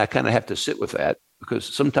 And I kind of have to sit with that because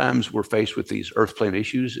sometimes we're faced with these earth plane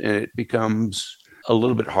issues and it becomes a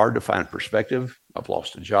little bit hard to find perspective. I've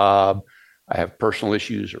lost a job. I have personal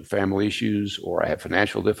issues or family issues, or I have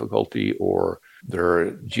financial difficulty, or there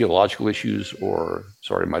are geological issues, or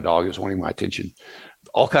sorry, my dog is wanting my attention.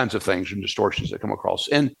 All kinds of things and distortions that come across.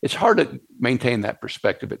 And it's hard to maintain that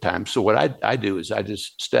perspective at times. So what I do is I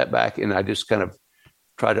just step back and I just kind of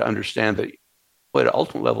try to understand that at an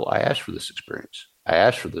ultimate level, I asked for this experience. I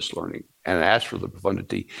asked for this learning and I asked for the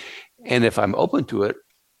profundity. And if I'm open to it,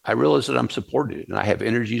 I realize that I'm supported and I have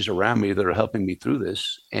energies around me that are helping me through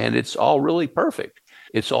this. And it's all really perfect.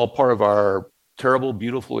 It's all part of our terrible,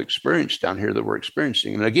 beautiful experience down here that we're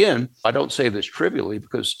experiencing. And again, I don't say this trivially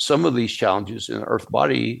because some of these challenges in the earth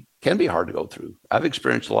body can be hard to go through. I've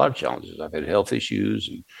experienced a lot of challenges. I've had health issues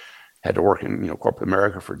and had to work in corporate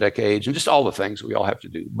America for decades and just all the things we all have to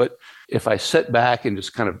do. But if I sit back and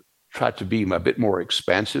just kind of try to be a bit more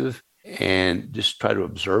expansive and just try to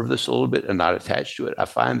observe this a little bit and not attach to it, I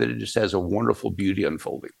find that it just has a wonderful beauty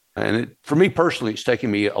unfolding. And for me personally, it's taken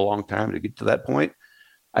me a long time to get to that point.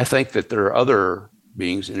 I think that there are other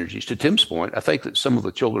beings, energies. To Tim's point, I think that some of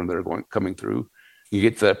the children that are coming through, you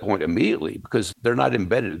get to that point immediately because they're not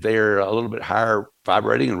embedded. They're a little bit higher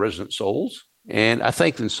vibrating and resonant souls. And I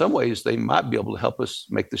think in some ways they might be able to help us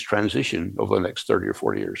make this transition over the next 30 or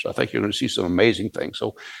 40 years. I think you're going to see some amazing things.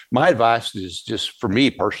 So my advice is just for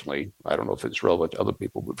me personally, I don't know if it's relevant to other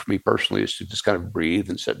people, but for me personally is to just kind of breathe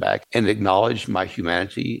and sit back and acknowledge my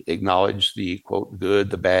humanity, acknowledge the quote,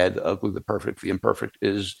 good, the bad, the ugly, the perfect, the imperfect,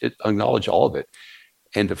 acknowledge all of it.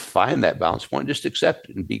 And to find that balance point, just accept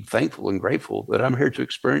it and be thankful and grateful that I'm here to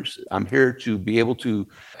experience it. I'm here to be able to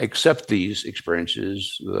accept these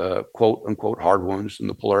experiences, the quote unquote hard ones and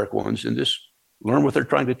the polaric ones, and just learn what they're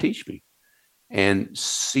trying to teach me and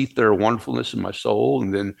seat their wonderfulness in my soul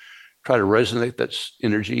and then try to resonate that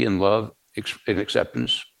energy and love and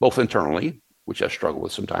acceptance, both internally, which I struggle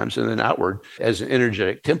with sometimes, and then outward as an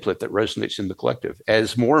energetic template that resonates in the collective.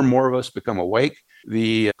 As more and more of us become awake,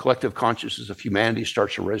 the collective consciousness of humanity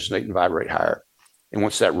starts to resonate and vibrate higher. And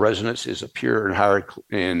once that resonance is a pure and higher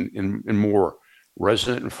and more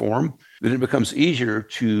resonant in form, then it becomes easier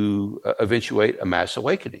to eventuate a mass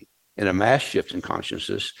awakening and a mass shift in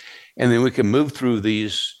consciousness. And then we can move through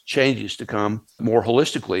these changes to come more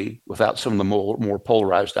holistically without some of the more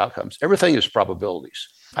polarized outcomes. Everything is probabilities.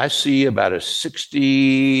 I see about a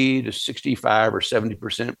 60 to 65 or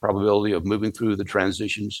 70% probability of moving through the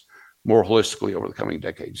transitions more holistically over the coming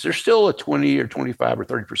decades. There's still a 20 or 25 or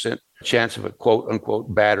 30% chance of a quote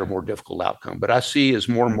unquote bad or more difficult outcome. But I see as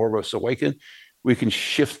more and more of us awaken, we can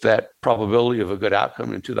shift that probability of a good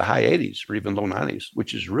outcome into the high 80s or even low 90s,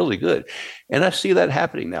 which is really good. And I see that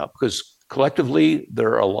happening now because collectively,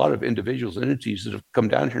 there are a lot of individuals and entities that have come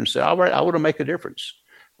down here and said, all right, I want to make a difference.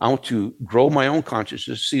 I want to grow my own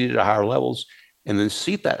consciousness, seat it at higher levels, and then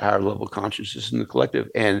seat that higher level of consciousness in the collective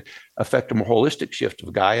and affect a more holistic shift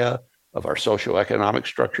of Gaia, of our socioeconomic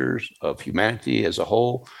structures, of humanity as a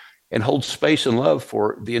whole, and hold space and love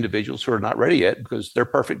for the individuals who are not ready yet because they're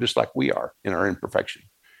perfect just like we are in our imperfection.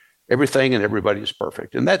 Everything and everybody is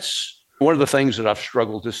perfect. And that's one of the things that I've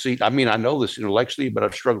struggled to seat. I mean, I know this intellectually, but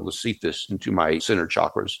I've struggled to seat this into my center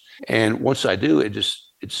chakras. And once I do, it's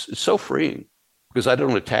so freeing because I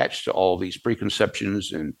don't attach to all these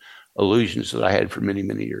preconceptions and illusions that I had for many,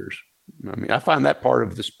 many years. I mean, I find that part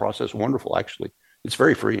of this process wonderful, actually. It's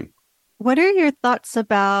very freeing. What are your thoughts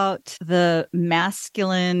about the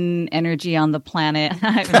masculine energy on the planet?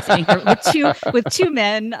 I'm sitting here with two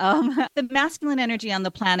men. The masculine energy on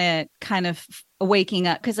the planet kind of waking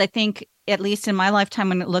up, because I think, at least in my lifetime,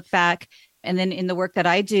 when I look back, and then in the work that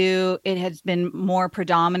I do, it has been more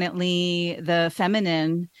predominantly the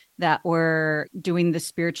feminine that were doing the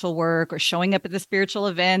spiritual work or showing up at the spiritual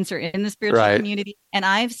events or in the spiritual community. And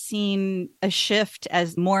I've seen a shift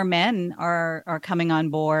as more men are coming on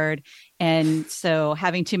board. And so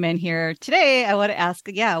having two men here today, I want to ask,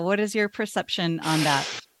 what is your perception on that?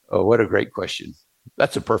 Oh, what a great question.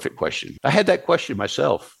 That's a perfect question. I had that question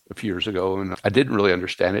myself a few years ago, and I didn't really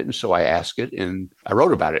understand it. And so I asked it and I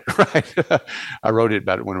wrote about it, right? I wrote it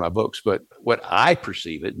about it in one of my books. But what I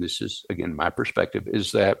perceive it, and this is, again, my perspective,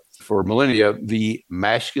 is that for millennia, the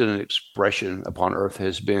masculine expression upon Earth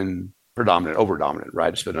has been predominant, over-dominant,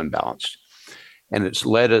 right? It's been unbalanced. And it's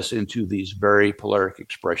led us into these very polaric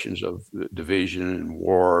expressions of division and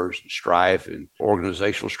wars and strife and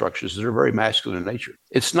organizational structures that are very masculine in nature.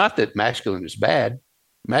 It's not that masculine is bad.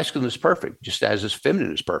 Masculine is perfect, just as is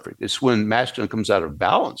feminine is perfect. It's when masculine comes out of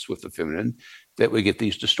balance with the feminine that we get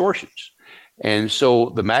these distortions. And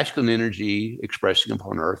so the masculine energy expressing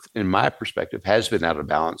upon Earth, in my perspective, has been out of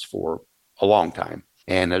balance for a long time.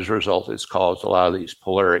 And as a result, it's caused a lot of these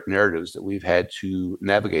polaric narratives that we've had to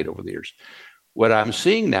navigate over the years. What I'm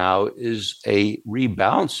seeing now is a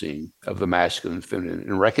rebalancing of the masculine and feminine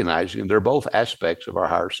and recognizing they're both aspects of our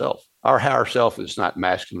higher self. Our higher self is not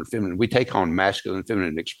masculine or feminine. We take on masculine and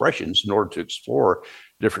feminine expressions in order to explore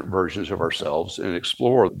different versions of ourselves and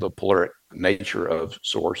explore the polaric nature of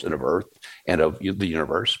source and of Earth and of the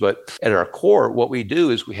universe. But at our core, what we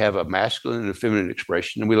do is we have a masculine and a feminine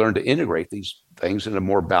expression, and we learn to integrate these things in a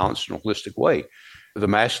more balanced and holistic way. The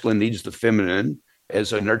masculine needs the feminine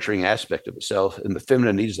as a nurturing aspect of itself, and the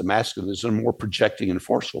feminine needs the masculine as a more projecting and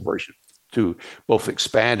forceful version to both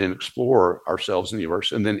expand and explore ourselves in the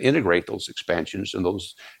universe and then integrate those expansions and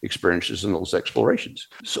those experiences and those explorations.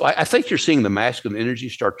 So I think you're seeing the masculine energy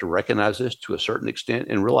start to recognize this to a certain extent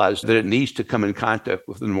and realize that it needs to come in contact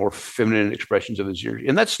with the more feminine expressions of its energy.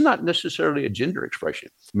 And that's not necessarily a gender expression.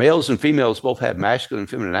 Males and females both have masculine and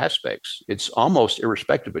feminine aspects. It's almost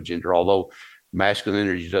irrespective of gender, although masculine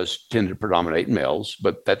energy does tend to predominate in males,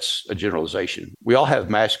 but that's a generalization. We all have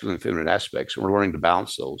masculine and feminine aspects, and we're learning to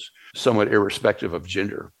balance those somewhat irrespective of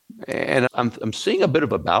gender. And I'm seeing a bit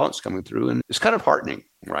of a balance coming through, and it's kind of heartening,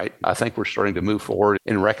 right? I think we're starting to move forward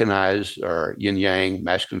and recognize our yin-yang,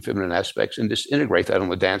 masculine, feminine aspects, and just integrate that on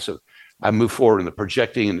the dance of, I move forward in the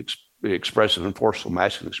projecting and expressive and forceful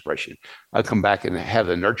masculine expression. I come back and have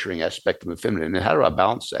the nurturing aspect of the feminine. And how do I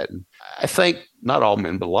balance that? And I think not all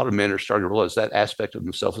men, but a lot of men are starting to realize that aspect of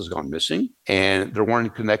themselves has gone missing, and they're wanting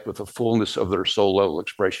to connect with the fullness of their soul level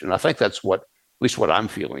expression. And I think that's what, at least what I'm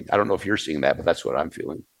feeling. I don't know if you're seeing that, but that's what I'm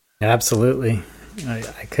feeling. Absolutely. I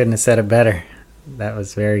couldn't have said it better. That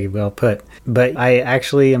was very well put. But I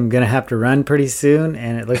actually am going to have to run pretty soon,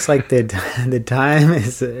 and it looks like the time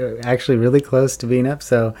is actually really close to being up.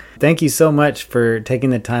 So thank you so much for taking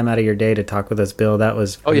the time out of your day to talk with us, Bill. That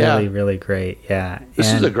was really great. Yeah.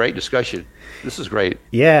 This is a great discussion. This is great.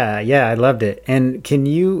 Yeah, I loved it. And can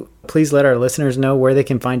you please let our listeners know where they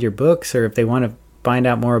can find your books, or if they want to find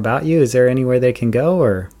out more about you, is there anywhere they can go,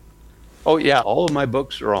 or? Oh, yeah. All of my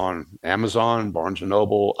books are on Amazon, Barnes &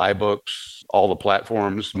 Noble, iBooks, all the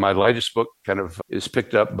platforms. My latest book kind of is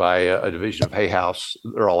picked up by a division of Hay House.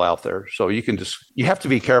 They're all out there. So you have to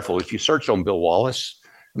be careful. If you search on Bill Wallace,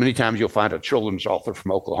 many times you'll find a children's author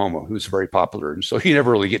from Oklahoma who's very popular. And so you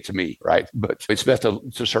never really get to me, right? But it's best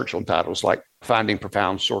to search on titles like Finding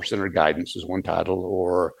Profound Source-Centered Guidance is one title,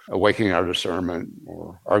 or Awakening Our Discernment,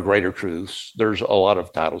 or Our Greater Truths. There's a lot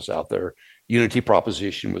of titles out there. Unity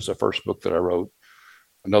Proposition was the first book that I wrote.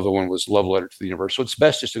 Another one was Love Letter to the Universe. So it's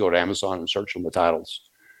best just to go to Amazon and search on the titles.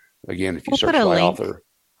 Again, if you search by author.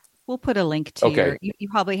 We'll put a link to you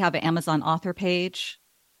probably have an Amazon author page.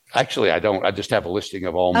 Actually, I don't. I just have a listing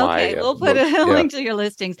of all my. Okay, we'll put a link to your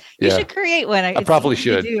listings. You should create one. I probably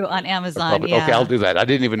should do on Amazon. Okay, I'll do that. I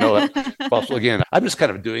didn't even know that. Possible. Again, I'm just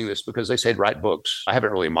kind of doing this because they said write books. I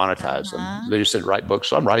haven't really monetized them. They just said write books.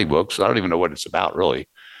 So I'm writing books. I don't even know what it's about, really.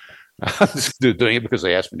 I'm just doing it because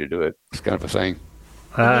they asked me to do it. It's kind of a thing.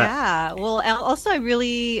 Yeah. Well, also, I'm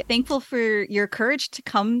really thankful for your courage to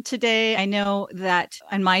come today. I know that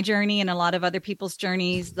on my journey and a lot of other people's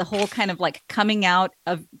journeys, the whole kind of like coming out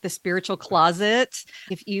of the spiritual closet,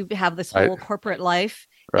 if you have this whole corporate life,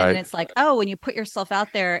 and it's like, when you put yourself out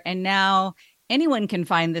there, and now anyone can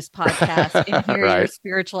find this podcast and hear your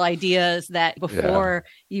spiritual ideas that before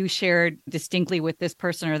you shared distinctly with this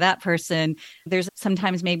person or that person. There's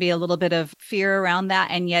sometimes maybe a little bit of fear around that,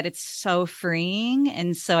 and yet it's so freeing.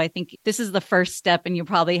 And so I think this is the first step, and you'll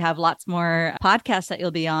probably have lots more podcasts that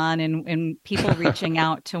you'll be on and people reaching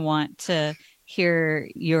out to want to hear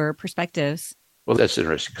your perspectives. Well, that's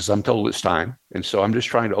interesting because I'm told it's time. And so I'm just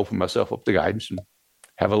trying to open myself up to guidance and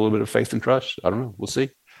have a little bit of faith and trust. I don't know. We'll see.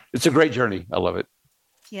 It's a great journey. I love it.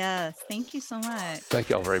 Yes. Thank you so much. Thank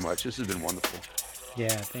you all very much. This has been wonderful. Yeah.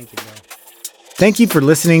 Thank you, Bill. Thank you for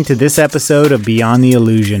listening to this episode of Beyond the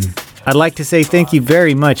Illusion. I'd like to say thank you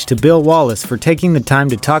very much to Bill Wallace for taking the time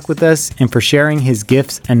to talk with us and for sharing his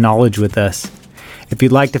gifts and knowledge with us. If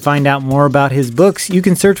you'd like to find out more about his books, you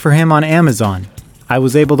can search for him on Amazon. I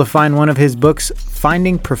was able to find one of his books,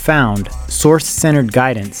 Finding Profound, Source-Centered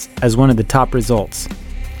Guidance, as one of the top results.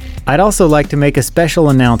 I'd also like to make a special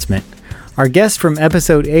announcement. Our guest from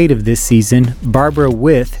episode 8 of this season, Barbara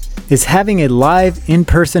With, is having a live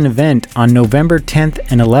in-person event on November 10th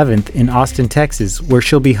and 11th in Austin, Texas, where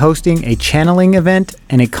she'll be hosting a channeling event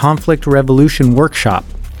and a conflict resolution workshop.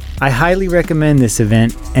 I highly recommend this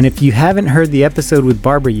event, and if you haven't heard the episode with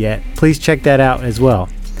Barbara yet, please check that out as well.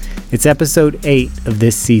 It's episode 8 of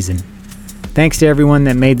this season. Thanks to everyone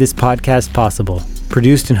that made this podcast possible.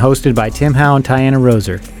 Produced and hosted by Tim Howe and Tiana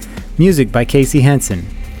Roser. Music by Casey Henson.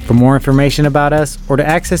 For more information about us or to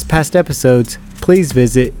access past episodes, please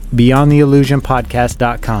visit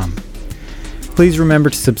beyondtheillusionpodcast.com. Please remember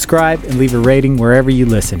to subscribe and leave a rating wherever you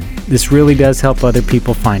listen. This really does help other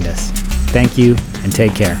people find us. Thank you and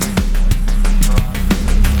take care.